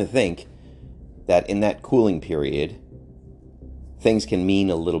I happen to think that in that cooling period, things can mean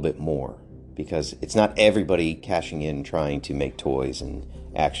a little bit more, because it's not everybody cashing in trying to make toys and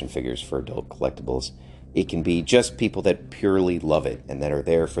action figures for adult collectibles. It can be just people that purely love it and that are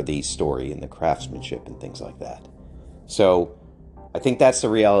there for the story and the craftsmanship and things like that. So I think that's the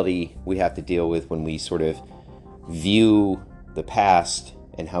reality we have to deal with when we sort of view the past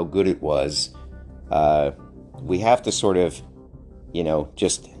and how good it was. We have to sort of,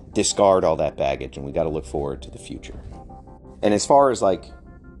 just discard all that baggage, and we got to look forward to the future. And as far as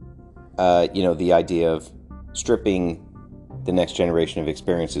the idea of stripping the next generation of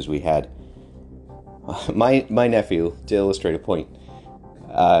experiences we had, my nephew, to illustrate a point,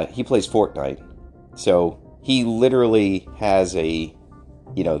 he plays Fortnite, so he literally has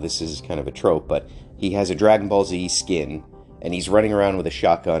this is kind of a trope, but he has a Dragon Ball Z skin, and he's running around with a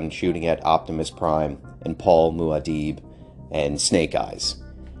shotgun shooting at Optimus Prime and Paul Muad'Dib and Snake Eyes.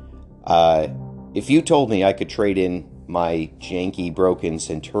 If you told me I could trade in my janky, broken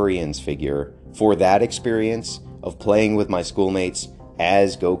Centurions figure for that experience of playing with my schoolmates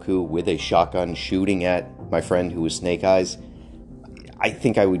as Goku with a shotgun shooting at my friend who was Snake Eyes, I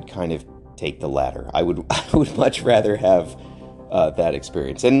think I would kind of take the latter. I would much rather have that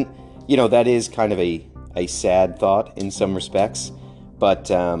experience. And, that is kind of a sad thought in some respects, but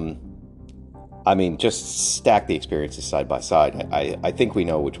just stack the experiences side by side. I think we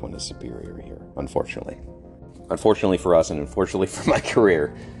know which one is superior here, unfortunately. Unfortunately for us, and unfortunately for my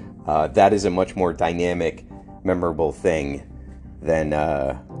career, that is a much more dynamic, memorable thing than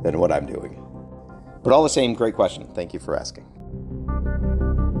what I'm doing. But all the same, great question. Thank you for asking.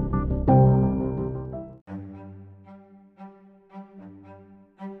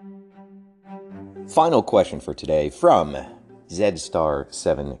 Final question for today from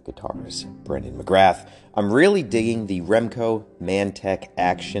Z-Star7 Guitars, Brendan McGrath. I'm really digging the Remco Mantech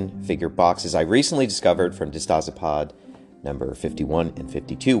action figure boxes I recently discovered from DeStasapod number 51 and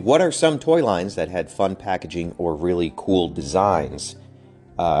 52. What are some toy lines that had fun packaging or really cool designs?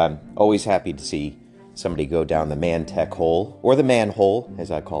 Always happy to see somebody go down the Mantech hole, or the manhole,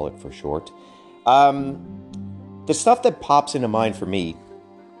 as I call it for short. The stuff that pops into mind for me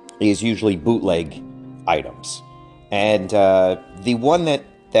is usually bootleg items. And the one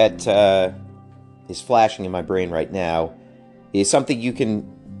that is flashing in my brain right now is something you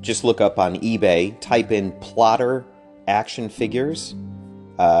can just look up on eBay, type in plotter action figures,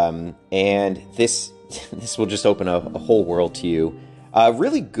 and this will just open a whole world to you.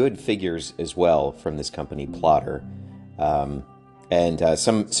 Really good figures as well from this company, Plotter, and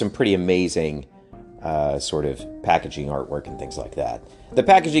some pretty amazing sort of packaging artwork and things like that. The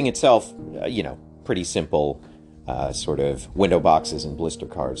packaging itself, pretty simple, sort of window boxes and blister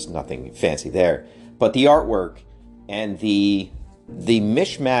cards, nothing fancy there. But the artwork and the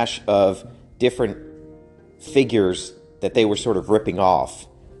mishmash of different figures that they were sort of ripping off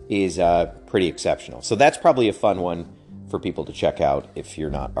is pretty exceptional. So that's probably a fun one for people to check out if you're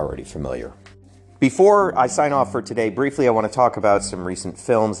not already familiar. Before I sign off for today, briefly I want to talk about some recent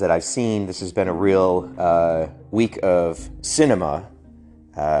films that I've seen. This has been a real week of cinema.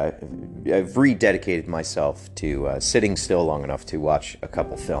 I've rededicated myself to sitting still long enough to watch a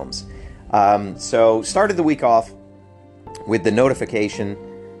couple films. So started the week off with the notification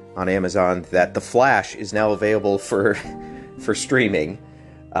on Amazon that The Flash is now available for streaming,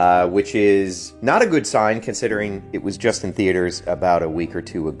 which is not a good sign considering it was just in theaters about a week or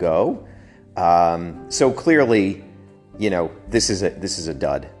two ago. So clearly, this is a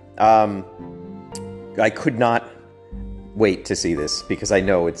dud. I could not wait to see this because I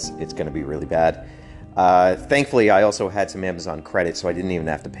know it's going to be really bad. Thankfully, I also had some Amazon credit, so I didn't even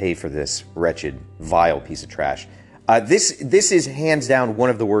have to pay for this wretched, vile piece of trash. This is hands down one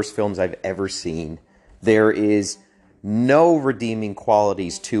of the worst films I've ever seen. There is no redeeming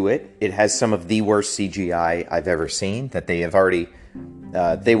qualities to it. It has some of the worst CGI I've ever seen that they have already...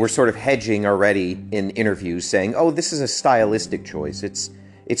 they were sort of hedging already in interviews saying, oh, this is a stylistic choice. It's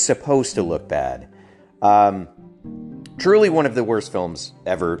supposed to look bad. Truly one of the worst films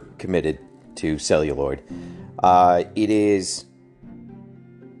ever committed to celluloid. It is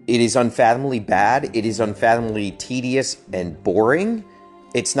unfathomably bad. It is unfathomably tedious and boring.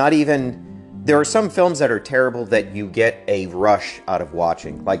 It's not even... There are some films that are terrible that you get a rush out of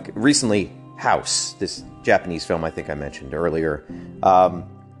watching. Like recently, House, this Japanese film I think I mentioned earlier.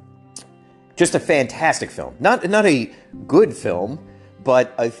 Just a fantastic film. Not a good film,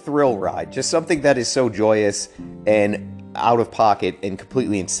 but a thrill ride. Just something that is so joyous and out of pocket and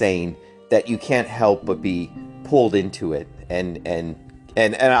completely insane that you can't help but be pulled into it. And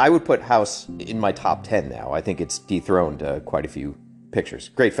I would put House in my top 10 now. I think it's dethroned quite a few pictures.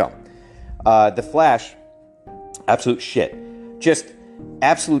 Great film. The Flash, absolute shit. Just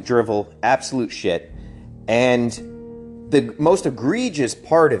absolute drivel, absolute shit. And the most egregious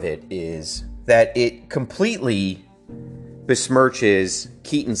part of it is that it completely besmirches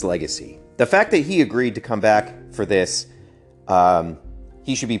Keaton's legacy. The fact that he agreed to come back for this,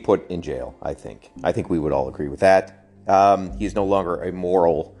 he should be put in jail, I think. I think we would all agree with that. He is no longer a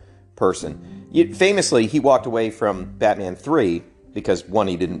moral person. Famously, he walked away from Batman 3 because, one,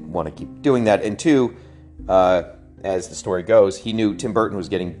 he didn't want to keep doing that, and two, as the story goes, he knew Tim Burton was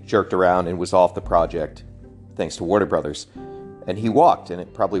getting jerked around and was off the project thanks to Warner Brothers. And he walked, and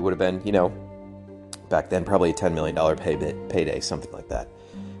it probably would have been, back then, probably a $10 million payday, something like that.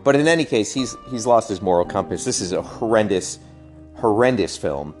 But in any case, he's lost his moral compass. This is a horrendous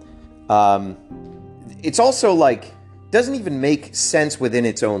film. It's also, doesn't even make sense within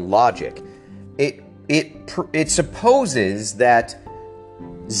its own logic. It supposes that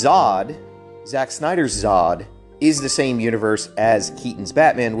Zod, Zack Snyder's Zod, is the same universe as Keaton's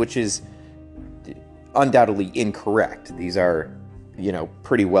Batman, which is undoubtedly incorrect. These are,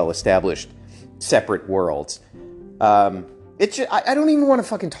 pretty well-established separate worlds. I don't even want to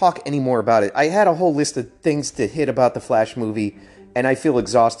fucking talk anymore about it. I had a whole list of things to hit about the Flash movie, and I feel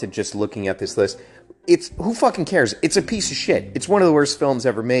exhausted just looking at this list. Who fucking cares? It's a piece of shit. It's one of the worst films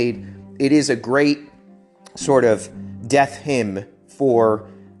ever made. It is a great sort of death hymn for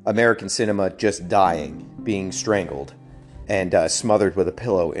American cinema just dying, being strangled, and smothered with a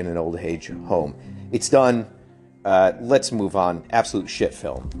pillow in an old age home. It's done. Let's move on. Absolute shit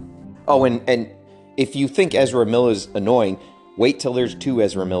film. Oh, and if you think Ezra Miller's annoying, wait till there's two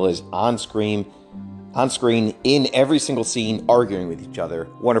Ezra Millers on screen on screen in every single scene, arguing with each other.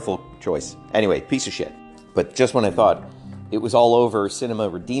 Wonderful choice. Anyway, piece of shit. But just when I thought it was all over, cinema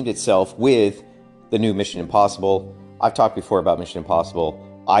redeemed itself with the new Mission Impossible. I've talked before about Mission Impossible.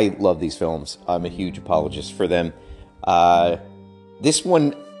 I love these films. I'm a huge apologist for them. This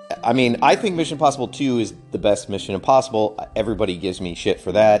one, I mean, I think Mission Impossible 2 is the best Mission Impossible. Everybody gives me shit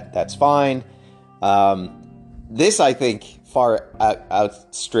for that. That's fine. This, I think, far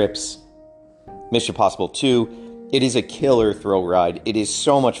outstrips Mission Impossible 2. It is a killer thrill ride. It is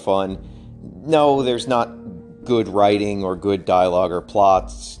so much fun. No, there's not good writing or good dialogue or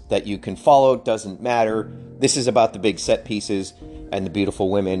plots that you can follow. It doesn't matter. This is about the big set pieces and the beautiful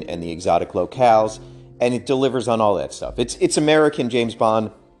women and the exotic locales, and it delivers on all that stuff. It's American James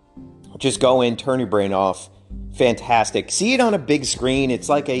Bond. Just go in, turn your brain off. Fantastic. See it on a big screen. It's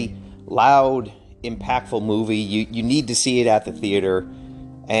like a loud, impactful movie. You need to see it at the theater.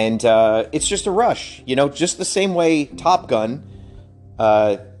 And it's just a rush, you know, just the same way Top Gun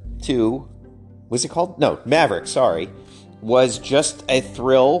 2, was it called? No, Maverick, sorry, was just a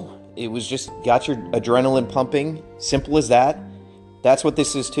thrill. It was just got your adrenaline pumping. Simple as that. That's what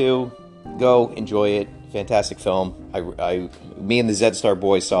this is too. Go, enjoy it. Fantastic film. Me and the Z-Star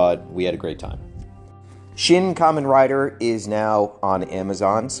boys saw it. We had a great time. Shin Kamen Rider is now on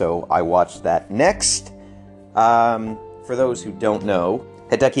Amazon, so I watched that next. For those who don't know,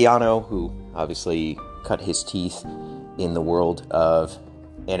 Hideki Anno, who obviously cut his teeth in the world of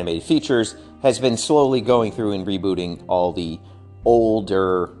animated features, has been slowly going through and rebooting all the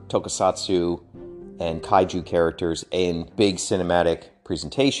older tokusatsu and kaiju characters in big cinematic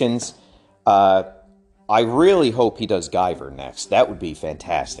presentations. I really hope he does Guyver next. That would be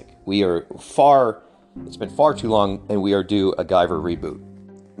fantastic. It's been far too long, and we are due a Guyver reboot.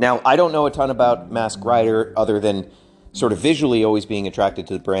 Now, I don't know a ton about Masked Rider other than sort of visually always being attracted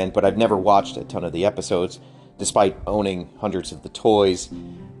to the brand, but I've never watched a ton of the episodes, despite owning hundreds of the toys.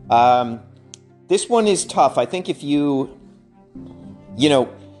 This one is tough. I think if you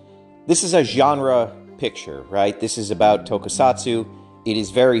know, this is a genre picture, right? This is about tokusatsu. It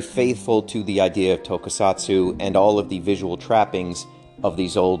is very faithful to the idea of tokusatsu and all of the visual trappings of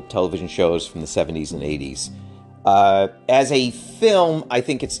these old television shows from the 70s and 80s. As a film, I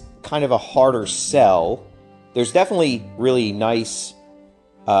think it's kind of a harder sell. There's definitely really nice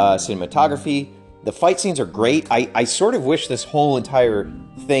cinematography. The fight scenes are great. I sort of wish this whole entire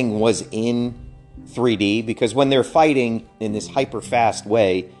thing was in 3D, because when they're fighting in this hyper-fast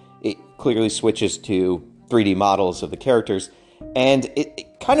way, it clearly switches to 3D models of the characters, and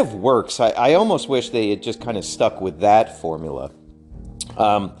it kind of works. I almost wish they had just kind of stuck with that formula.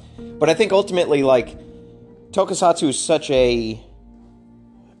 But I think ultimately, like, tokusatsu is such a,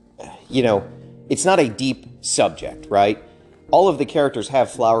 you know, it's not a deep subject, right? All of the characters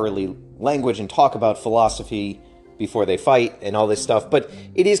have flowery language and talk about philosophy before they fight and all this stuff, but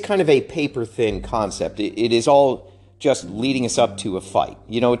it is kind of a paper-thin concept. It is all just leading us up to a fight.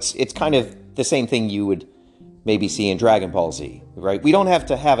 You know, it's kind of the same thing you would maybe see in Dragon Ball Z, right? We don't have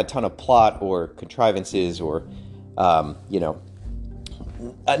to have a ton of plot or contrivances or, you know,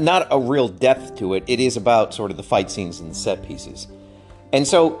 not a real depth to it. It is about sort of the fight scenes and the set pieces. And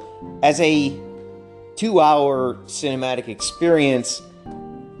so, as a 2-hour cinematic experience,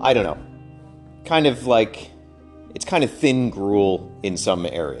 I don't know, kind of like, it's kind of thin gruel in some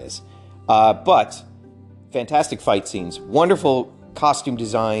areas. But fantastic fight scenes, wonderful costume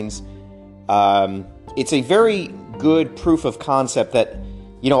designs. It's a very good proof of concept that,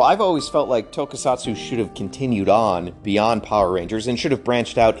 you know, I've always felt like tokusatsu should have continued on beyond Power Rangers and should have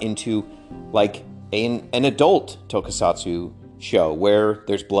branched out into, like, an adult tokusatsu show where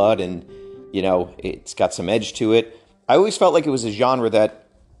there's blood and, you know, it's got some edge to it. I always felt like it was a genre that,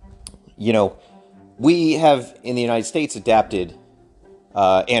 you know, we have in the United States adapted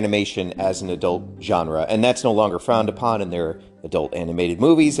animation as an adult genre, and that's no longer frowned upon, and there are adult animated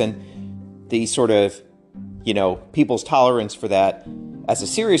movies, and the sort of, you know, people's tolerance for that as a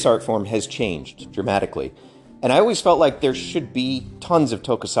serious art form has changed dramatically. And I always felt like there should be tons of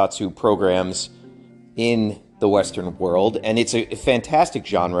tokusatsu programs in the Western world, and it's a fantastic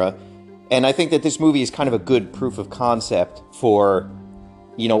genre, and I think that this movie is kind of a good proof of concept for,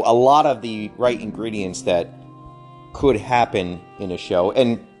 you know, a lot of the right ingredients that could happen in a show.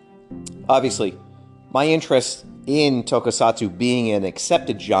 And obviously, my interest in tokusatsu being an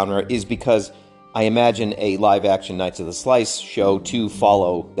accepted genre is because I imagine a live-action Knights of the Slice show to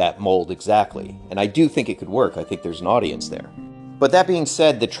follow that mold exactly. And I do think it could work. I think there's an audience there. But that being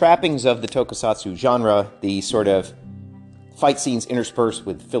said, the trappings of the tokusatsu genre, the sort of fight scenes interspersed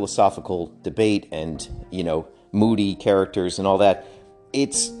with philosophical debate and, you know, moody characters and all that,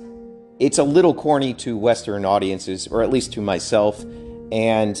 it's it's a little corny to Western audiences, or at least to myself.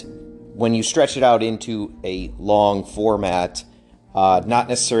 And when you stretch it out into a long format, not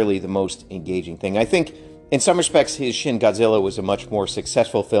necessarily the most engaging thing. I think in some respects his Shin Godzilla was a much more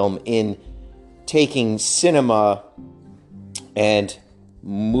successful film in taking cinema and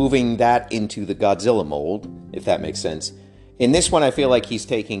moving that into the Godzilla mold, if that makes sense. In this one, I feel like he's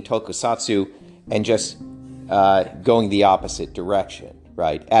taking tokusatsu and just going the opposite direction,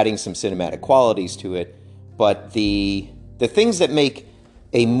 right? Adding some cinematic qualities to it, but the things that make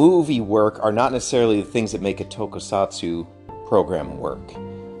a movie work are not necessarily the things that make a tokusatsu program work.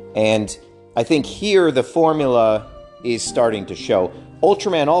 And I think here the formula is starting to show.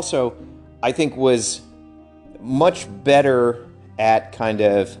 Ultraman also, I think, was much better at kind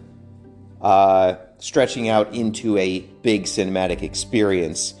of stretching out into a big cinematic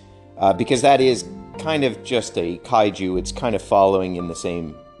experience, because that is kind of just a kaiju. It's kind of following in the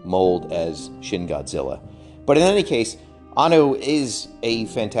same mold as Shin Godzilla. But in any case, Anno is a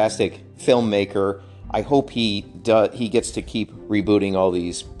fantastic filmmaker. I hope he gets to keep rebooting all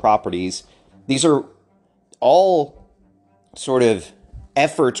these properties. These are all sort of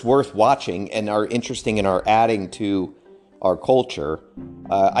efforts worth watching and are interesting and are adding to our culture.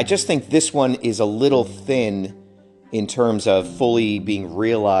 I just think this one is a little thin in terms of fully being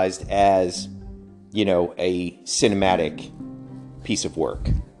realized as, you know, a cinematic piece of work.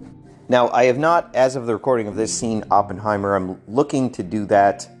 Now, I have not, as of the recording of this, seen Oppenheimer. I'm looking to do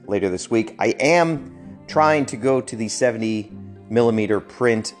that later this week. I am trying to go to the 70mm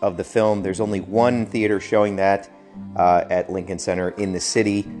print of the film. There's only one theater showing that at Lincoln Center in the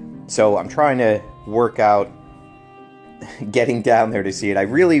city. So I'm trying to work out getting down there to see it. I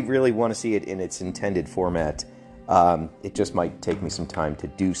really, really want to see it in its intended format. It just might take me some time to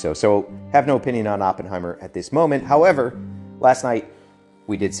do so. So have no opinion on Oppenheimer at this moment. However, last night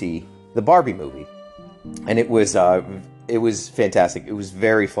we did see the Barbie movie, and it was fantastic. It was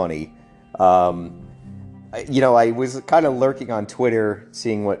very funny. You know, I was kind of lurking on Twitter,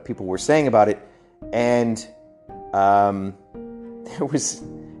 seeing what people were saying about it, and there was,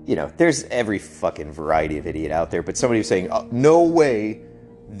 you know, there's every fucking variety of idiot out there, but somebody was saying, oh, no way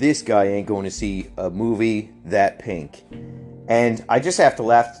this guy ain't going to see a movie that pink. And I just have to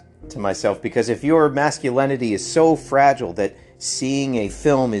laugh to myself, because if your masculinity is so fragile that seeing a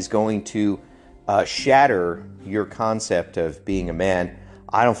film is going to shatter your concept of being a man,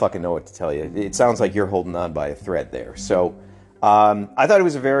 I don't fucking know what to tell you. It sounds like you're holding on by a thread there. So I thought it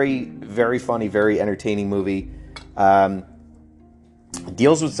was a very, very funny, very entertaining movie.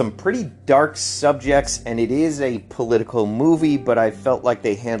 Deals with some pretty dark subjects, and it is a political movie, but I felt like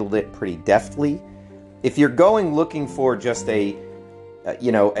they handled it pretty deftly. If you're going looking for just a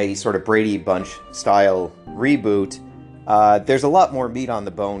sort of Brady Bunch style reboot, there's a lot more meat on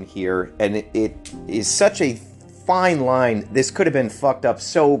the bone here, and it is such a fine line. This could have been fucked up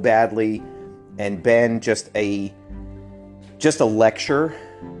so badly and been just a lecture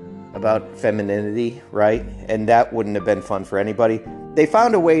about femininity, right? And that wouldn't have been fun for anybody. They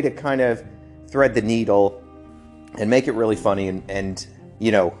found a way to kind of thread the needle and make it really funny, and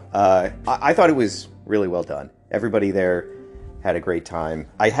you know, I thought it was really well done. Everybody there had a great time.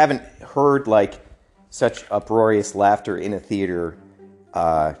 I haven't heard like such uproarious laughter in a theater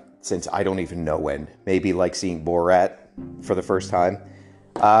since I don't even know when. Maybe like seeing Borat for the first time.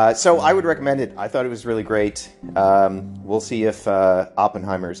 So I would recommend it. I thought it was really great. We'll see if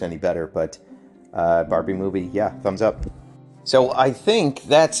Oppenheimer is any better, but Barbie movie, yeah, thumbs up. So I think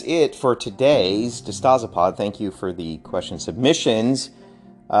that's it for today's DeStasapod. Thank you for the question submissions.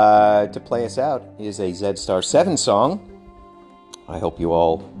 To play us out is a Z-Star 7 song. I hope you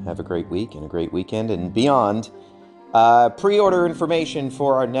all have a great week and a great weekend and beyond. Pre-order information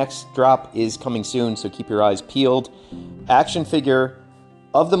for our next drop is coming soon, so keep your eyes peeled. Action figure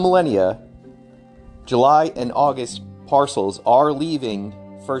of the millennia, July and August parcels are leaving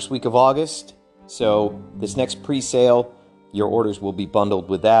first week of August. So this next pre-sale, your orders will be bundled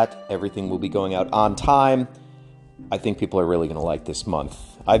with that. Everything will be going out on time. I think people are really going to like this month.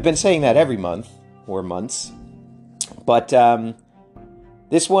 I've been saying that every month or months. But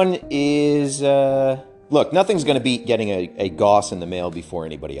this one is... look, nothing's going to beat getting a Gauss in the mail before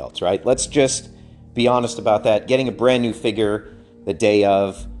anybody else, right? Let's just be honest about that. Getting a brand new figure the day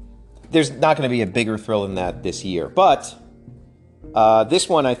of, there's not going to be a bigger thrill than that this year. But this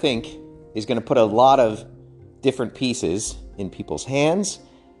one, I think, is going to put a lot of different pieces in people's hands.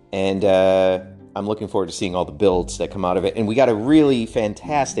 And I'm looking forward to seeing all the builds that come out of it. And we got a really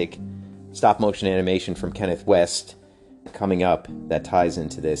fantastic stop-motion animation from Kenneth West coming up that ties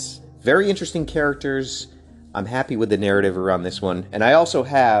into this. Very interesting characters. I'm happy with the narrative around this one. And I also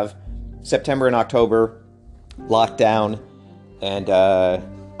have September and October, locked down, and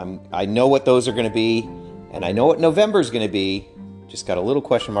I know what those are going to be, and I know what November is going to be. Just got a little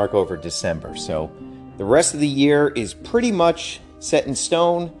question mark over December. So the rest of the year is pretty much set in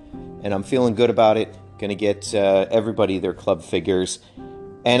stone, and I'm feeling good about it. Going to get everybody their club figures.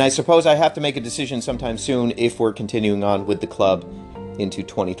 And I suppose I have to make a decision sometime soon if we're continuing on with the club into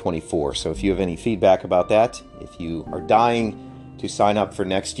 2024. So if you have any feedback about that, if you are dying to sign up for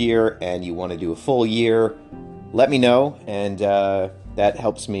next year and you want to do a full year, let me know. And that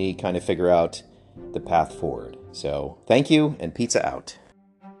helps me kind of figure out the path forward. So thank you, and pizza out.